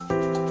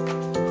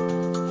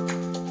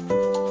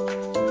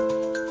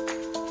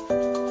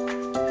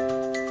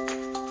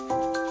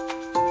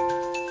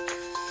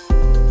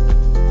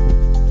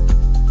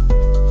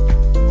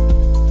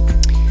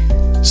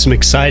some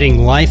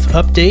exciting life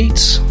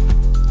updates,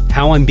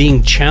 how I'm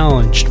being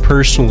challenged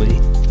personally,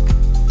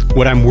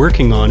 what I'm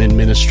working on in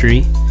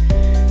ministry,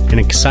 and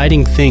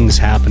exciting things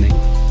happening.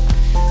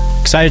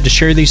 Excited to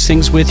share these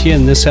things with you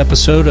in this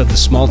episode of the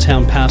Small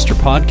Town Pastor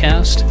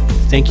Podcast.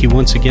 Thank you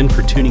once again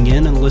for tuning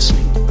in and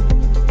listening.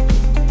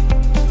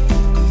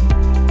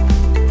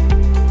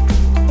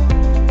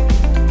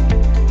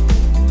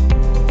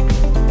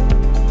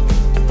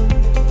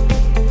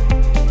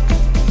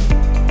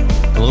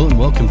 Hello and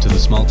welcome to the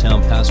Small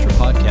Town Pastor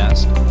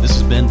Podcast. This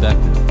is Ben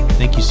Beckner.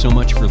 Thank you so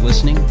much for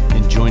listening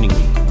and joining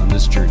me on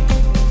this journey.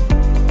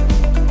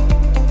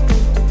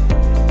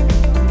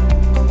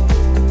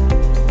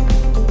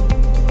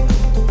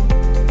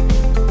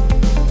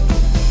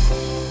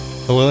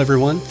 Hello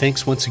everyone.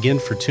 Thanks once again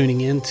for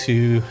tuning in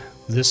to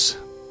this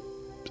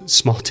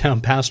Small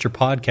Town Pastor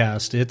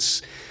Podcast.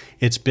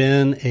 It's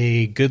been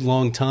a good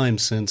long time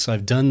since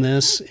I've done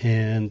this,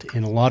 and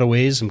in a lot of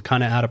ways I'm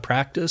kind of out of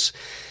practice.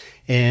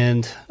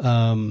 And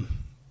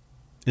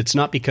it's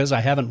not because I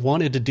haven't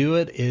wanted to do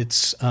it.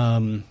 It's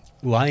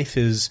life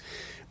has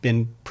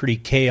been pretty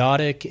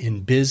chaotic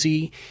and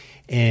busy,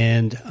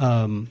 and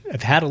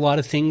I've had a lot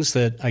of things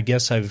that I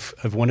guess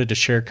I've wanted to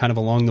share kind of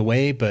along the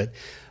way, but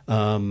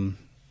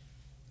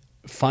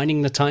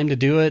finding the time to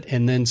do it,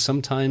 and then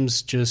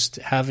sometimes just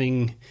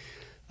having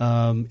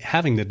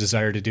the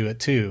desire to do it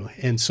too.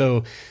 And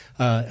so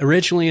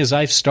originally, as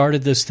I've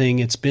started this thing,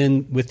 it's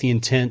been with the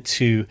intent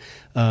to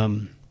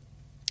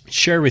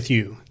share with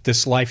you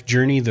this life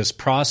journey, this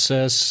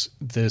process,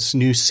 this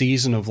new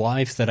season of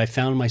life that I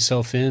found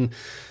myself in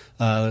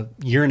a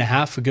year and a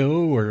half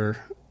ago,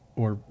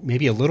 or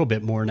maybe a little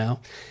bit more now.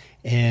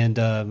 And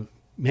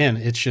man,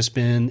 it's just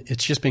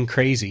been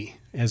crazy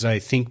as I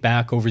think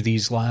back over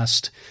these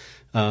last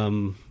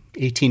 18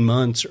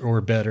 months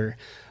or better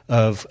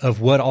of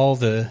what all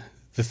the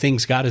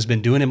things God has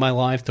been doing in my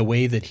life, the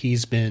way that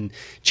He's been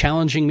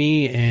challenging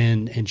me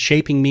and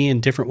shaping me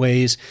in different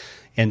ways.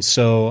 And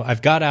so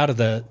I've got out of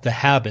the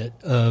habit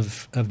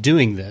of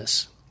doing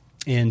this.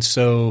 And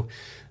so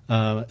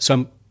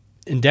I'm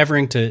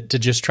endeavoring to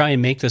just try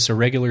and make this a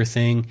regular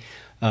thing,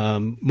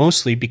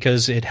 mostly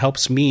because it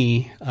helps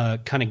me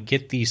kind of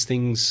get these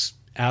things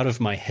out of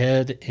my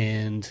head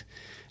and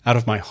out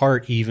of my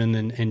heart even,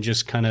 and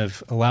just kind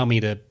of allow me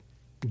to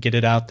get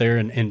it out there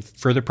and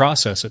further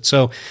process it.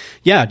 So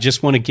yeah,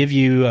 just want to give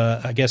you,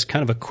 I guess,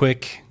 kind of a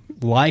quick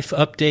life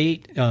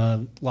update.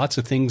 Lots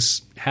of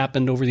things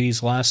happened over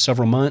these last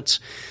several months.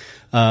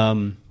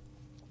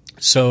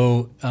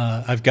 So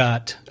I've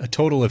got a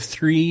total of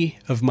 3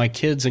 of my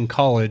kids in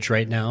college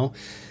right now,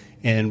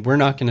 and we're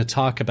not going to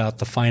talk about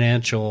the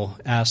financial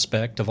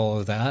aspect of all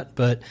of that,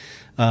 but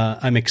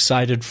I'm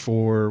excited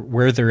for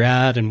where they're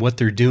at and what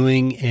they're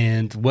doing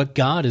and what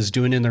God is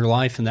doing in their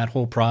life in that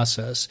whole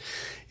process.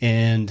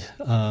 And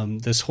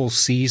this whole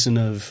season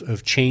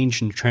of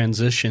change and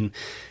transition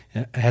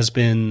has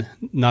been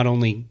not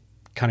only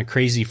kind of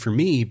crazy for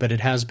me, but it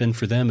has been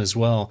for them as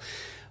well.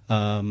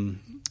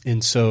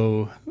 And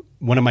so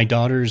one of my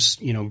daughters,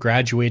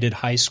 graduated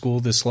high school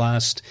this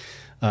last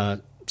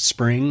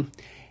spring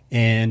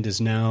and is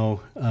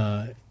now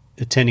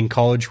attending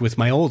college with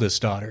my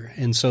oldest daughter.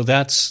 And so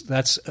that's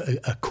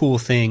a cool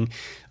thing,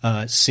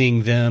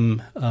 seeing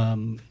them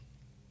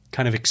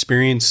kind of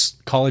experience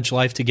college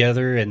life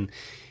together, and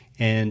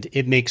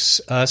it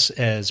makes us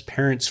as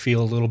parents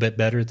feel a little bit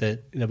better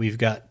that we've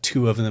got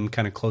 2 of them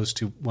kind of close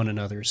to one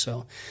another.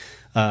 So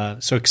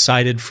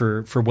excited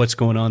for what's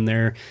going on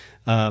there.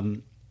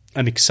 I'm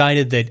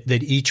excited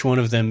that each one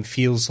of them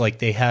feels like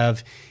they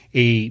have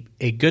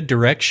a good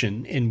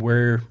direction in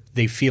where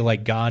they feel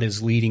like God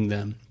is leading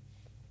them.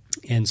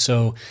 And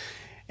so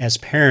as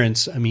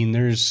parents, I mean,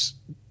 there's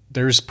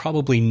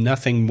probably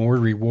nothing more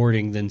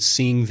rewarding than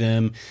seeing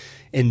them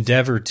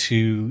endeavor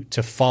to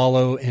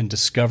follow and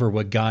discover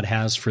what God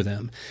has for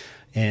them,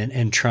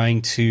 and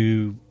trying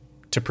to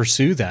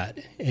pursue that,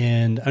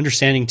 and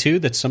understanding too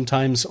that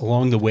sometimes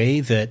along the way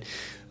that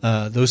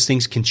those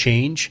things can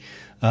change.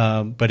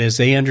 But as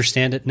they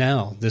understand it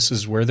now, this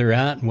is where they're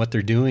at and what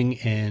they're doing,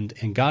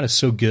 and God is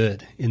so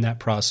good in that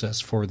process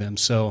for them.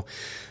 So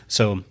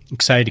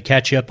excited to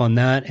catch you up on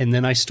that. And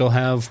then I still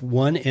have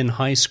one in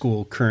high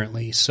school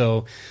currently.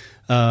 So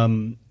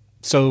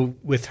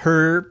with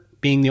her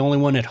being the only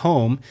one at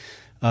home,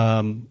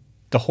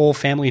 the whole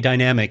family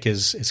dynamic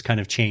is kind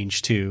of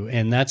changed too,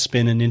 and that's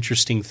been an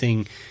interesting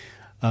thing.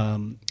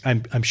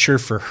 I'm sure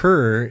for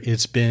her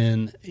it's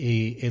been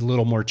a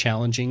little more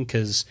challenging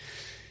because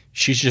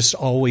she's just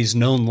always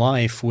known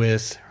life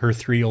with her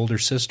 3 older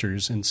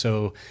sisters, and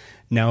so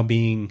now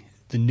being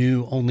the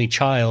new only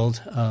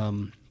child,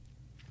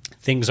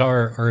 things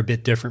are a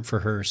bit different for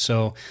her.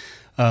 So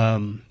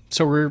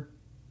we're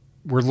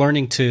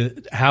learning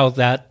to how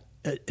that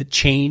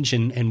change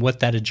and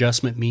what that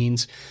adjustment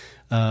means.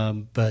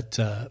 But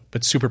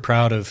super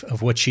proud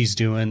of what she's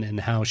doing and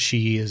how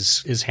she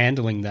is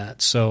handling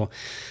that. So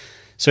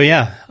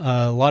yeah,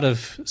 a lot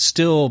of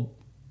still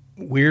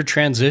weird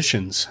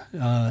transitions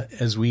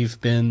as we've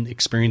been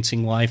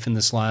experiencing life in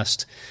this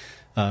last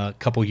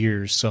couple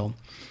years. So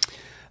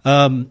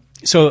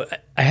So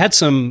I had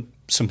some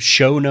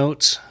show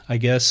notes, I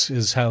guess,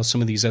 is how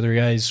some of these other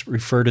guys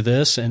refer to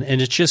this, and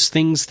it's just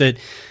things that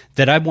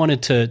I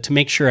wanted to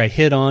make sure I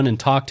hit on and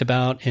talked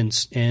about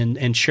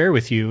and share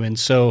with you. And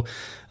so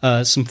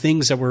some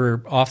things that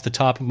were off the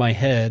top of my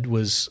head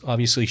was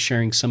obviously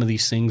sharing some of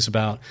these things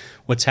about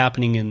what's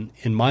happening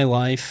in my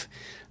life,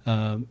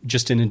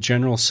 just in a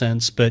general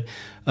sense, but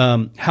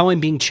how I'm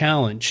being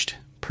challenged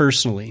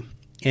personally.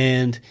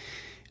 And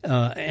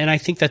I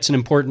think that's an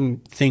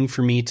important thing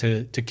for me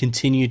to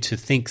continue to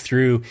think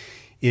through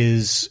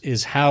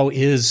is how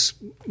is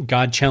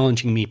God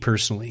challenging me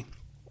personally?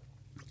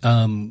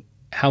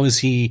 How is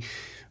He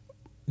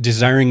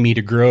desiring me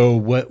to grow?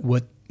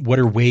 What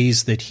are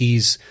ways that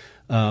He's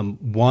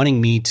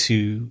wanting me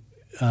to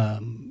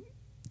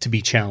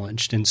be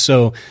challenged? And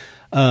so,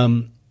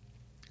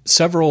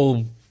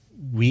 several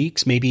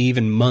weeks, maybe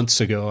even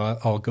months ago,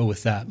 I'll go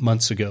with that.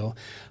 Months ago,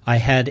 I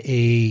had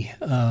a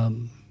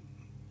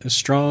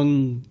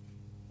strong,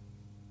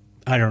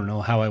 I don't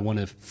know how I want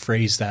to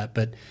phrase that,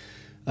 but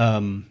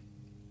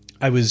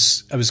I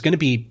was going to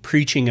be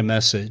preaching a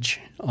message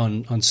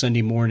on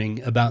Sunday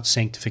morning about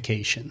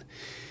sanctification,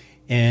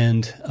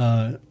 and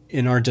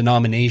in our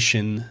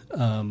denomination,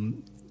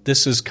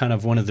 this is kind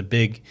of one of the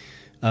big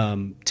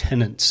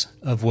tenets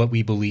of what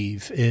we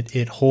believe.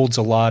 It holds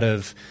a lot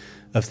of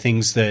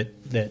things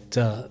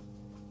that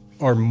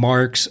are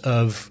marks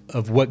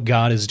of what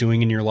God is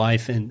doing in your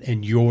life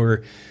and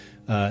your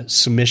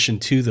submission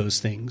to those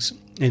things.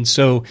 And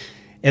so,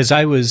 as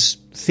I was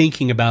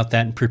thinking about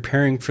that and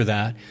preparing for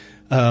that,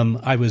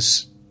 I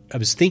was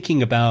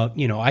thinking about,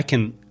 I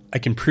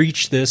can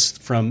preach this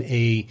from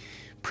a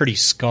pretty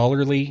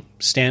scholarly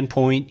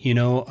standpoint.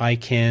 I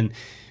can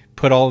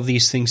put all of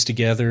these things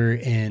together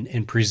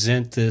and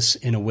present this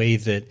in a way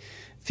that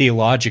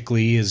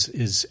theologically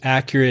is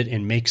accurate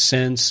and makes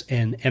sense.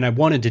 And I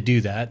wanted to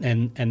do that.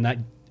 And that,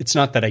 it's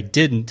not that I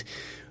didn't,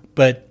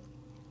 but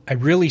I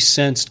really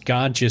sensed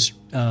God just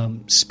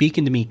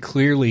speaking to me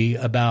clearly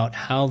about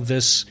how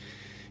this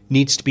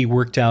needs to be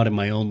worked out in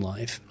my own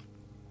life.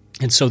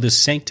 And so this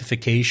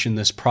sanctification,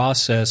 this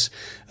process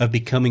of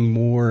becoming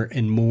more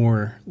and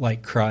more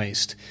like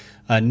Christ,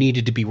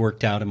 needed to be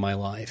worked out in my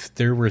life.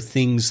 There were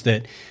things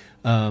that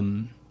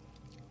wasn't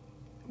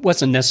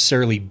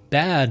necessarily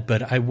bad,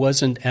 but I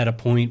wasn't at a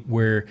point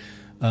where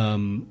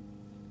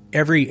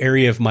every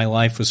area of my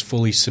life was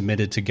fully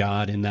submitted to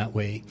God in that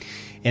way.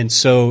 And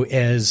so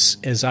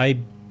as I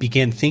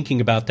began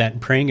thinking about that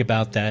and praying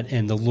about that,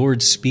 and the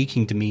Lord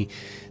speaking to me,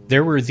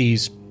 there were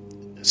these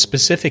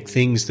specific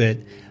things that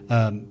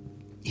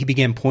He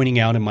began pointing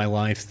out in my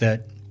life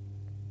that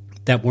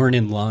weren't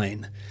in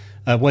line.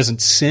 It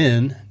wasn't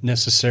sin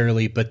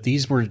necessarily, but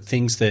these were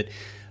things that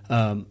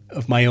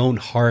of my own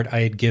heart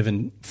I had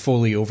given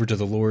fully over to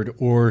the Lord,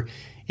 or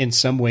in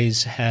some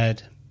ways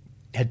had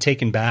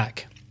taken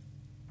back.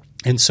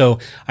 And so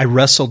I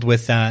wrestled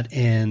with that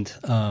and,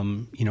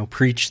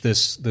 preached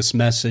this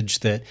message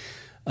that,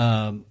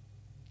 man,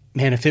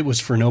 if it was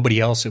for nobody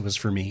else, it was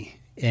for me.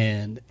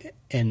 And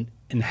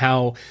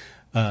how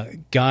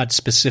God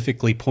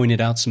specifically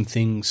pointed out some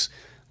things,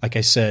 like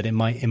I said, in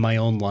my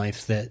own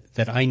life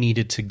that I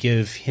needed to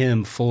give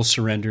Him full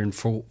surrender and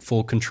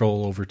full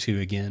control over to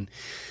again.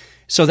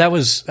 So that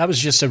was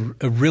just a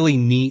really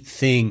neat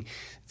thing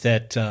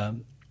that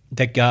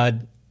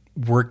God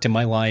worked in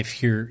my life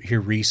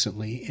here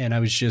recently, and I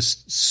was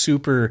just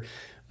super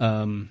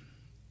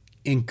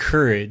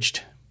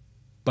encouraged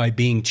by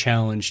being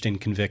challenged and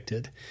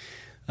convicted,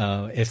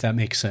 if that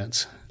makes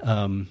sense.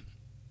 And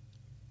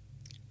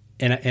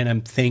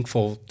I'm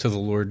thankful to the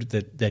Lord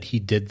that He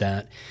did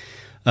that.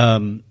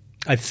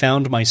 I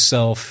found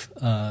myself,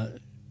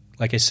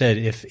 like I said,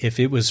 if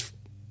it was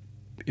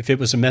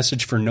a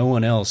message for no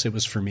one else, it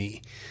was for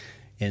me,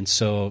 and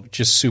so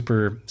just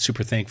super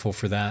thankful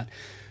for that.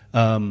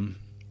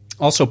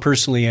 Also,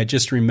 personally, I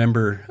just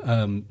remember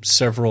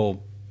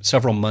several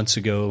months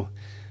ago,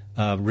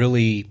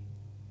 really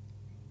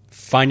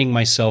finding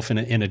myself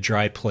in a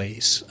dry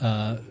place,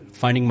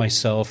 finding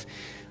myself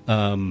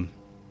going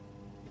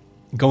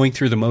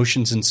through the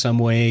motions in some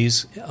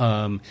ways,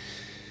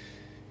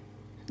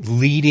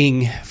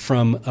 leading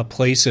from a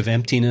place of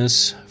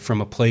emptiness, from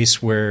a place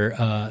where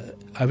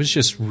I was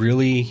just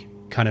really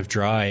kind of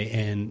dry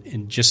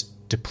and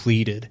just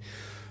depleted.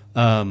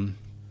 And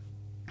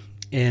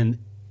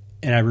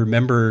I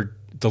remember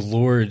the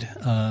Lord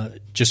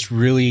just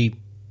really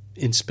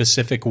in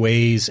specific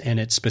ways and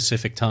at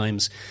specific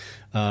times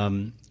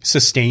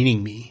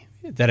sustaining me,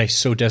 that I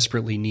so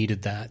desperately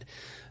needed that.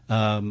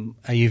 I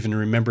even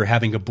remember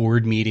having a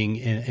board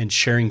meeting and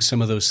sharing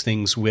some of those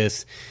things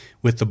with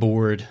the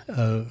board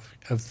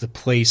of the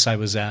place I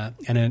was at,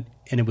 and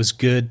it was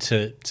good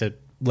to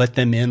let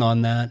them in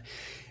on that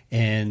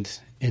and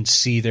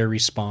see their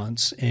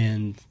response,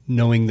 and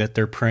knowing that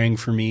they're praying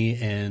for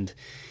me and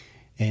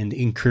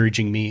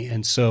encouraging me.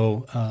 And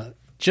so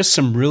just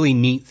some really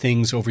neat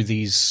things over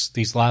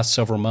these last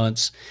several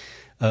months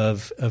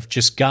of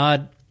just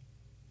God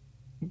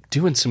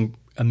doing some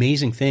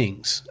amazing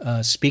things,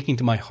 speaking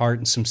to my heart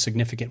in some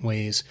significant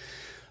ways.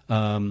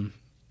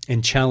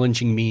 and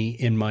challenging me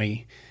in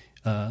my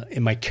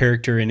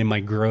character and in my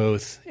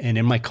growth and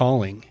in my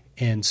calling.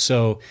 And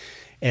so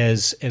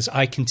as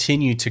I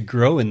continue to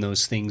grow in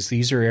those things,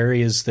 these are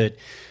areas that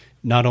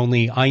not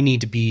only I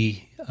need to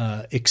be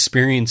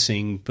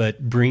experiencing,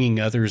 but bringing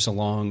others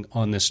along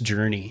on this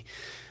journey.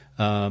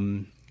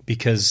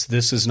 Because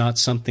this is not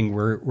something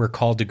we're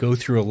called to go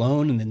through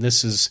alone. And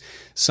this is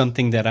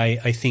something that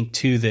I think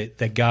too,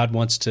 that God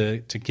wants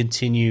to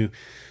continue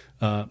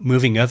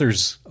moving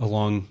others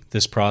along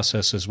this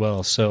process as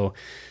well. So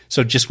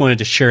just wanted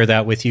to share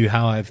that with you,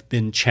 how I've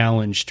been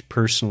challenged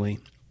personally.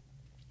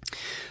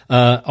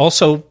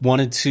 Also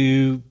wanted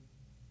to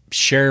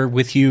share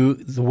with you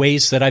the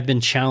ways that I've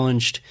been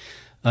challenged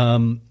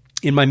in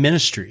my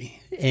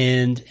ministry,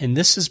 and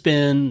this has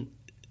been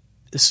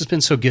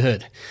so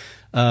good.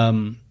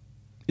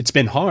 It's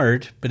been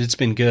hard, but it's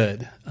been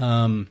good.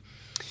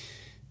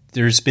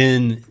 There's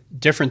been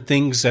different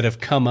things that have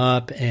come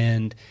up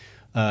and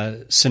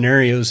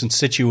scenarios and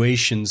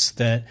situations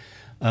that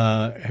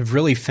have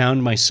really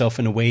found myself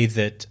in a way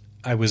that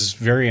I was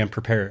very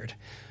unprepared.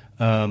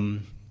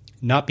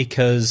 Not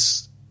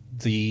because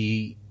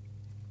the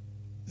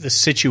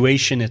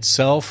situation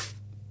itself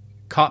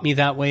caught me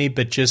that way,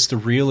 but just the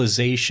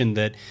realization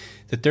that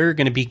they're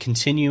going to be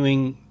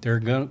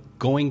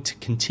going to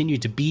continue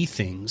to be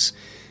things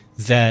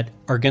that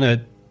are going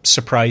to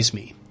surprise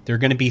me. They're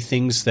going to be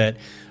things that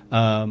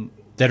are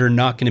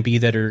not going to be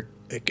that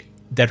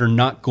are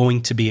not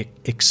going to be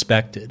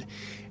expected.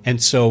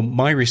 And so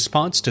my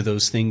response to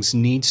those things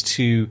needs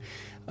to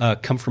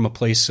come from a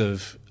place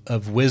of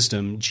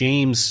wisdom.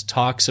 James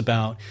talks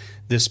about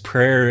this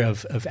prayer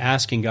of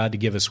asking God to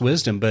give us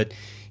wisdom, but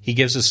he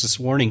gives us this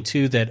warning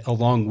too, that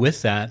along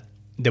with that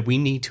we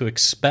need to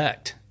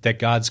expect that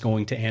God's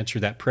going to answer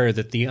that prayer,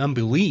 that the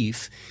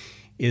unbelief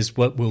is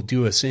what will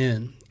do us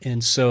in.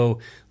 And so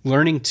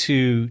learning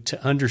to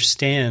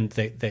understand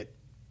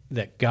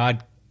that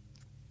God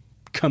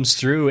comes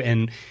through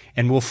and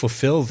will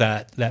fulfill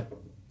that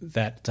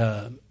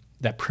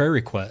prayer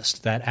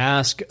request, that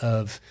ask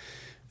of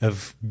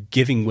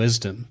giving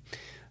wisdom,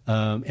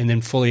 and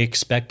then fully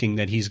expecting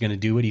that he's going to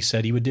do what he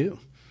said he would do.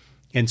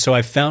 And so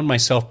I found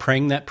myself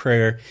praying that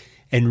prayer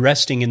and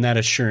resting in that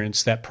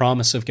assurance, that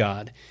promise of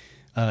God,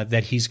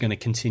 that he's going to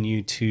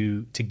continue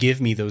to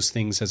give me those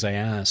things as I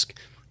ask.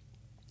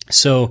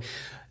 So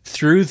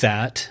through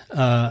that,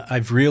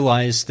 I've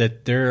realized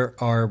that there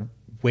are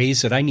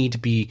ways that I need to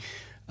be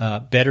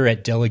better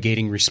at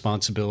delegating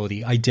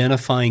responsibility,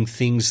 identifying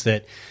things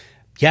that,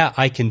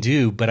 I can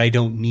do, but I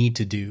don't need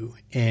to do,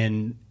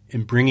 and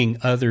bringing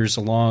others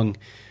along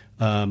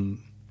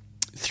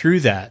through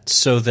that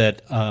so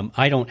that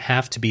I don't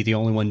have to be the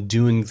only one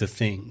doing the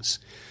things.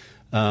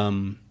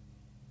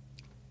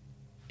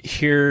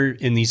 Here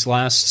in these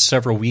last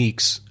several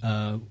weeks,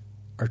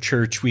 our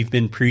church, we've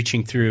been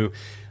preaching through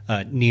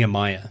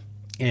Nehemiah.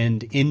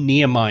 And in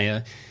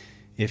Nehemiah,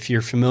 if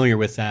you're familiar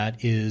with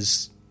that,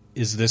 is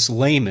this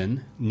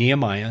layman,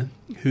 Nehemiah,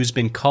 who's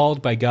been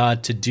called by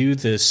God to do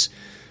this,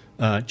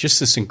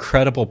 just this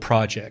incredible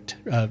project,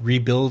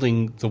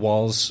 rebuilding the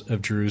walls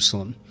of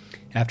Jerusalem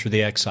after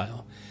the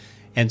exile.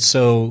 And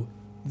so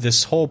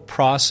this whole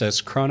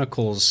process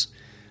chronicles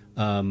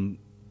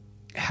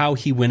how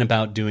he went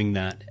about doing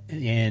that,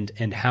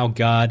 and how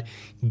God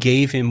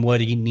gave him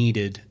what he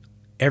needed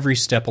every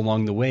step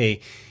along the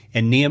way.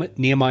 And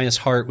Nehemiah's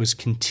heart was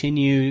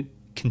continued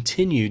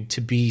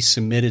to be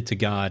submitted to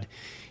God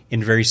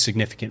in very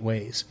significant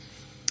ways.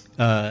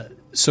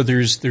 So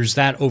there's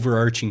that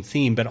overarching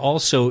theme, but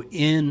also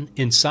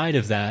inside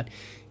of that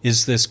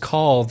is this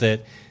call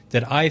that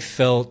I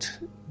felt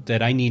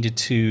that I needed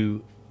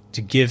to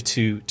give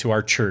to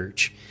our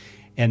church,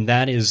 and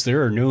that is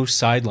there are no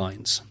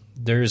sidelines.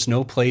 There is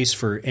no place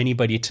for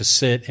anybody to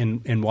sit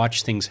and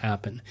watch things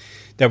happen.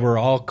 That we're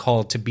all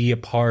called to be a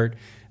part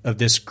of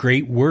this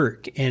great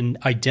work and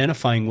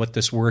identifying what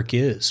this work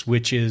is,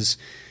 which is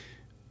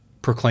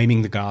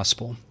proclaiming the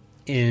gospel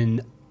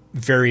in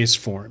various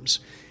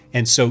forms.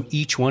 And so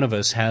each one of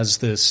us has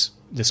this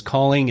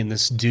calling and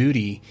this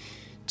duty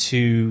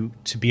to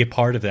be a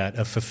part of that,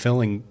 of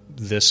fulfilling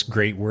this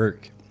great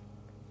work.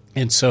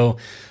 And so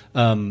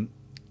in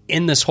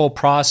this whole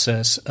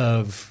process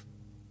of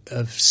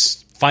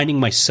finding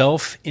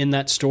myself in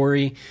that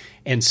story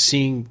and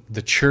seeing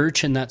the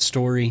church in that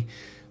story,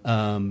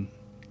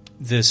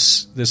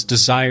 this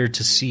desire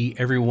to see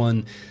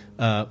everyone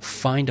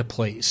find a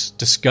place,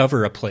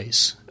 discover a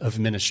place of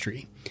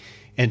ministry.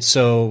 And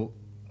so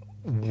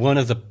one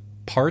of the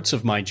parts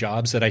of my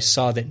jobs that I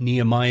saw that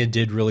Nehemiah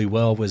did really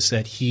well was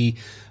that he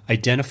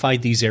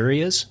identified these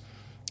areas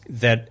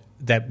that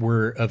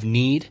were of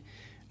need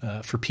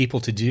for people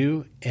to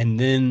do, and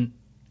then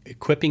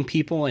equipping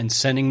people and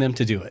sending them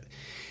to do it.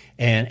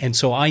 And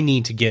so I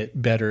need to get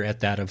better at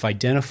that, of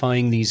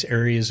identifying these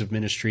areas of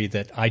ministry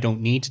that I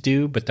don't need to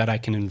do, but that I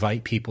can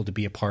invite people to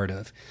be a part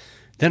of.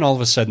 Then all of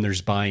a sudden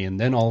there's buy-in.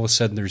 Then all of a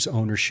sudden there's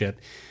ownership.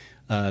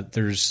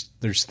 There's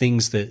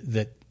things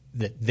that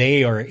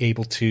they are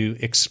able to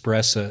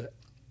express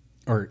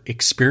or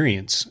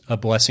experience a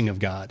blessing of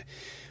God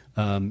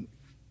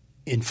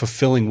in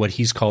fulfilling what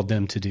He's called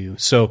them to do.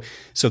 So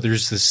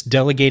there's this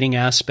delegating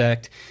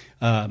aspect.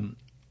 I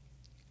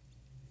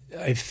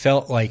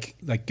felt like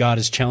God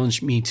has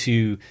challenged me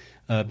to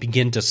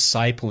begin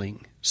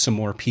discipling some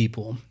more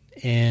people,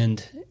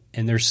 and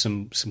there's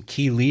some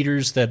key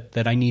leaders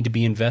that I need to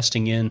be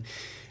investing in,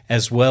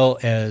 as well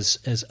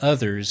as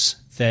others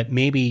that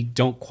maybe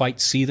don't quite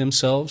see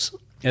themselves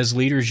as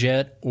leaders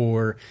yet,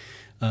 or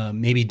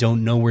maybe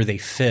don't know where they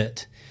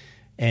fit,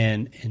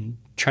 and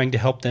trying to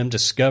help them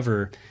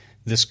discover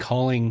this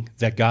calling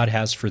that God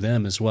has for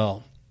them as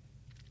well,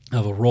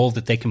 of a role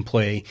that they can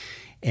play,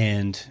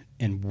 and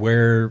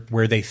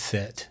where they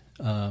fit.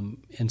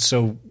 And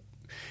so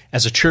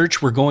as a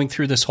church, we're going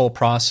through this whole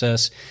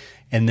process,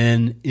 and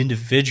then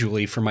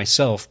individually for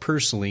myself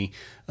personally,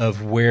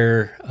 of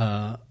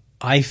where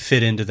I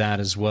fit into that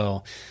as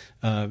well.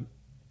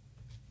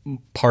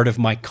 Part of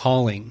my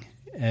calling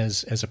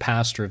as a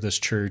pastor of this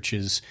church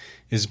is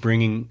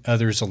bringing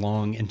others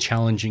along and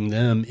challenging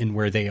them in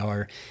where they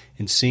are,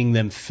 and seeing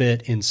them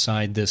fit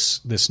inside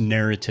this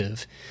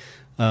narrative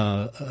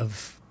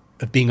of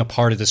being a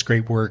part of this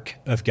great work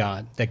of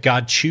God, that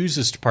God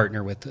chooses to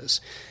partner with us.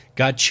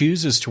 God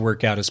chooses to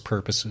work out His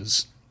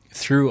purposes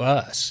through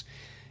us.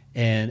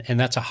 And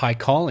that's a high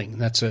calling.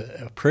 That's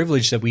a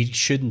privilege that we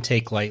shouldn't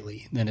take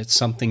lightly. And it's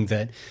something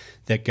that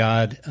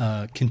God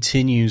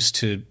continues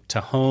to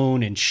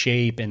hone and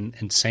shape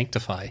and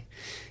sanctify,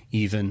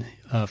 even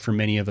for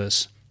many of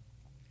us.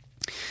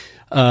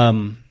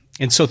 And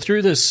so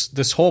through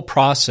this whole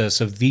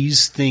process of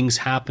these things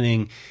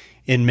happening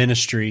in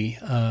ministry,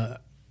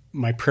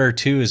 my prayer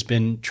too has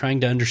been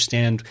trying to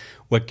understand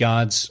what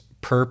God's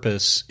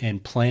purpose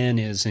and plan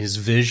is, and His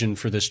vision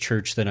for this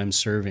church that I'm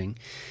serving.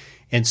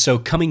 And so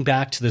coming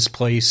back to this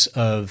place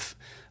of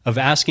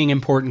asking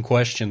important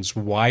questions: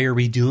 why are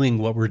we doing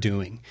what we're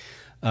doing?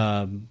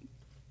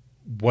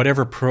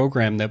 Whatever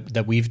program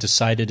that we've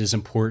decided is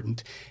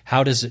important,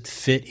 how does it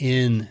fit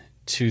in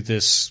to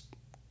this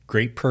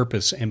great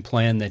purpose and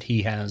plan that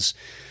He has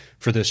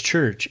for this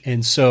church?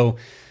 And so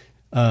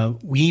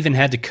we even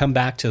had to come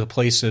back to the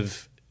place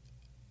of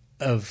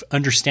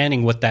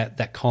understanding what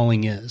that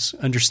calling is,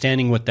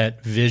 understanding what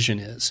that vision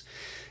is.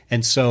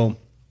 And so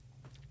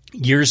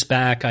years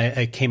back,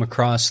 I came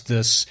across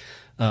this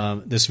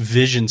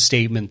vision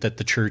statement that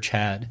the church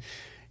had,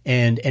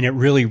 and it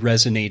really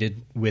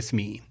resonated with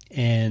me.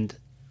 And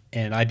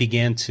I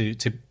began to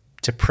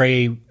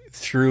pray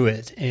through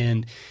it,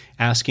 and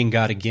asking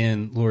God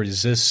again, Lord,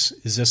 is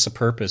this a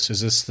purpose?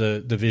 Is this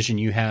the vision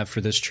You have for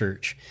this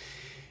church?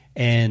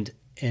 And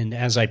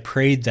as I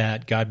prayed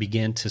that, God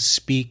began to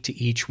speak to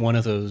each one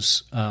of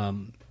those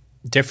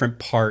different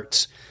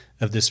parts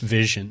of this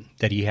vision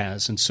that He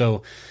has. And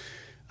so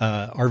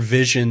our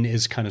vision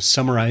is kind of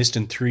summarized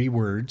in 3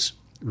 words: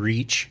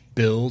 reach,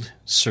 build,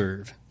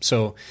 serve.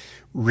 So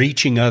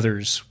reaching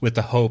others with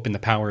the hope and the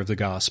power of the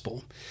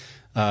gospel,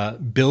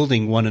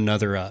 building one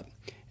another up,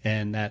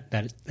 and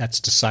that's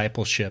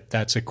discipleship,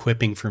 that's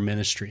equipping for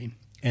ministry,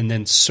 and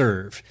then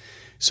serve.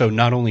 So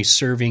not only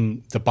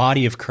serving the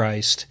body of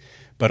Christ,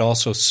 but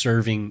also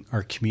serving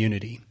our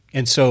community.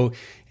 And so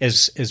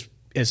as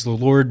the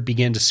Lord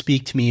began to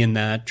speak to me in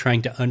that,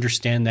 trying to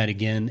understand that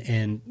again,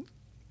 and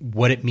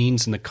what it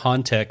means in the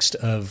context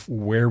of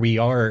where we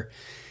are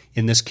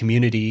in this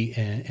community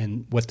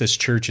and what this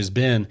church has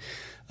been,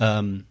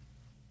 some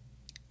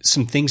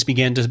things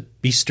began to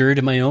be stirred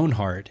in my own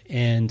heart.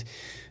 And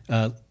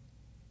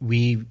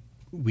we've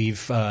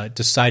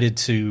decided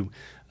to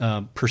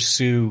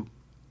pursue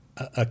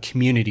a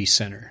community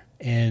center.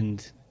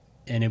 And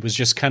it was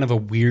just kind of a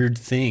weird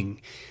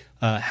thing,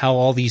 how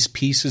all these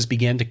pieces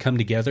began to come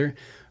together,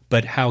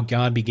 but how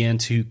God began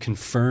to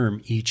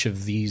confirm each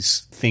of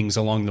these things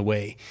along the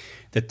way,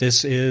 that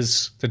this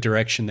is the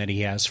direction that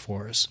He has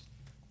for us.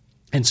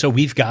 And so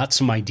we've got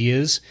some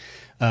ideas,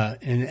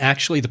 and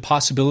actually the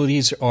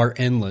possibilities are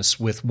endless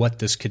with what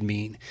this could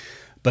mean,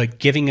 but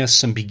giving us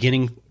some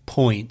beginning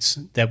points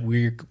that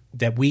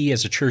we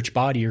as a church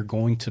body are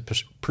going to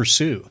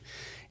pursue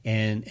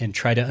and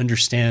try to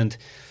understand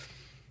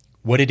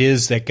what it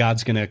is that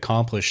God's going to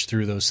accomplish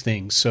through those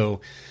things.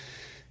 So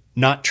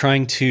not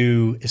trying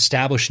to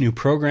establish new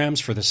programs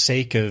for the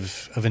sake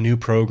of a new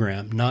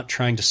program, not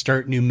trying to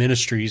start new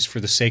ministries for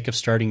the sake of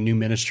starting new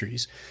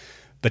ministries,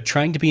 but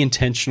trying to be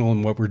intentional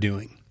in what we're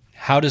doing.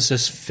 How does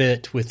this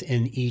fit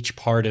within each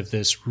part of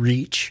this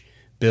reach,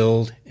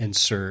 build, and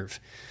serve?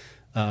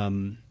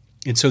 And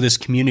so this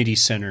community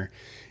center,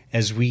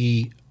 as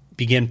we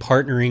begin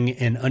partnering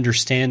and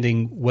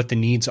understanding what the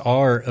needs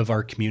are of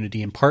our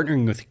community and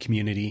partnering with the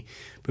community,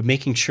 but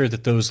making sure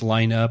that those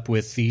line up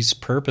with these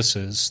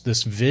purposes,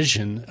 this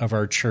vision of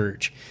our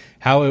church.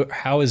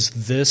 How is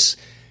this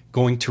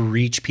going to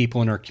reach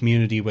people in our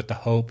community with the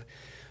hope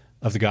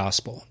of the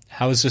gospel?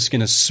 How is this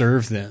going to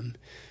serve them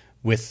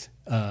with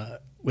the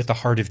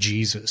heart of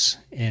Jesus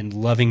and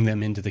loving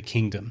them into the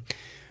kingdom?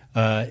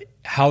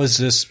 How does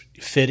this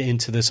fit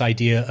into this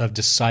idea of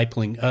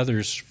discipling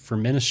others for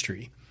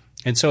ministry?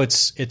 And so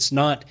it's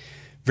not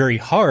very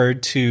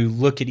hard to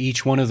look at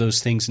each one of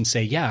those things and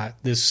say, yeah,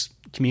 this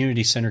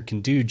community center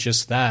can do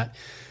just that.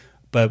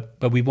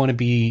 But we want to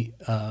be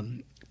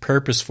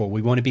purposeful.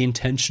 We want to be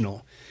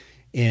intentional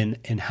in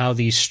how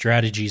these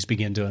strategies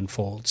begin to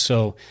unfold.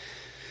 So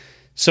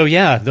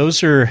yeah,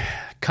 those are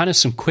kind of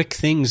some quick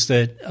things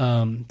that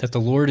that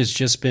the Lord has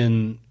just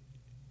been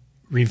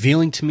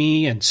revealing to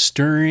me and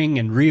stirring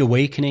and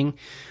reawakening.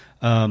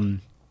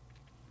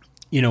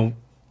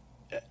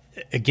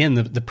 Again,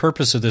 the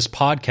purpose of this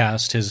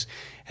podcast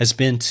has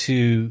been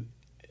to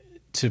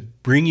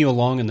bring you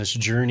along in this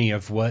journey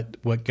of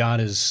what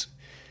God is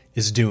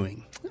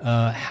doing,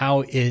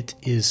 how it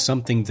is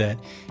something that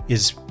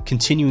is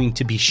continuing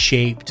to be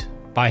shaped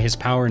by His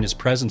power and His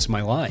presence in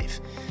my life,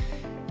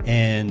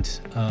 and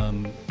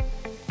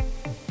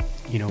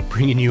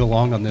bringing you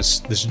along on this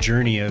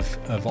journey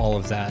of all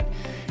of that.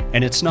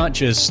 And it's not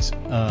just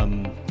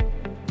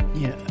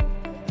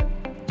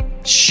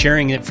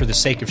sharing it for the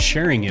sake of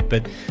sharing it,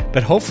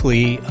 but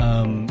hopefully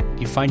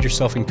you find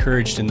yourself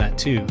encouraged in that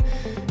too,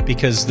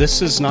 because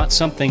this is not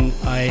something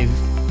I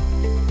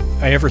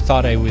ever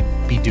thought I would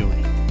be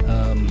doing.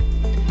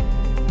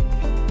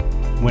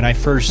 When I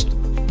first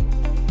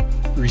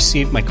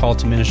received my call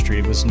to ministry,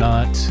 it was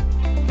not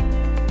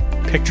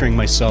picturing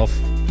myself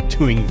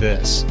doing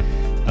this,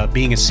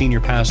 being a senior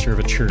pastor of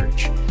a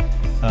church.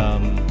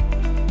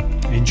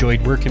 I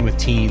enjoyed working with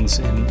teens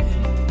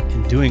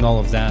and doing all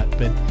of that,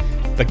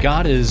 but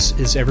God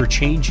is ever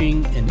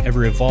changing and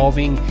ever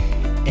evolving,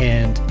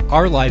 and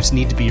our lives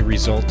need to be a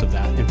result of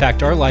that. In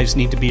fact, our lives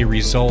need to be a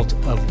result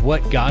of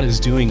what God is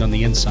doing on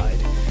the inside.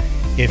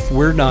 If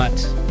we're not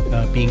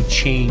being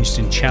changed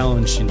and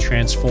challenged and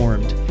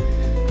transformed,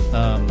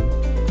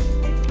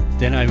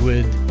 then I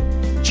would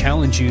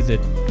challenge you that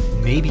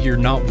maybe you're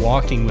not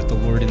walking with the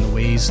Lord in the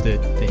ways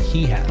that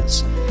He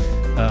has.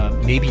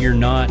 Maybe you're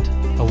not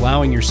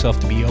allowing yourself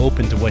to be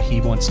open to what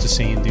He wants to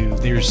say and do.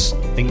 There's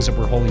things that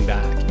we're holding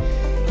back.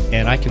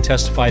 And I can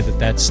testify that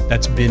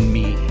that's been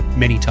me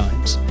many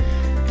times.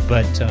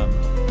 But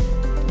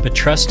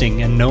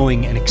trusting and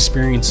knowing and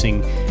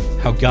experiencing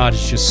how God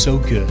is just so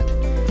good,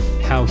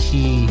 how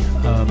He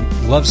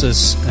loves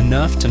us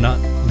enough to not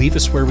leave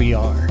us where we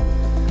are,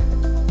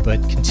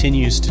 but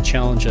continues to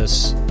challenge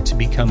us to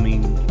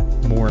becoming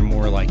more and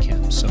more like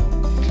Him. So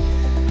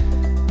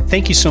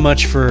thank you so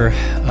much for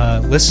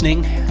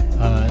listening.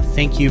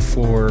 Thank you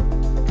for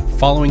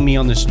following me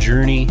on this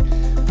journey.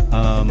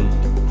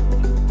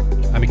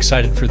 I'm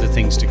excited for the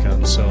things to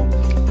come. So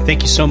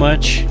thank you so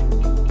much.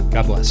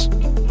 God bless.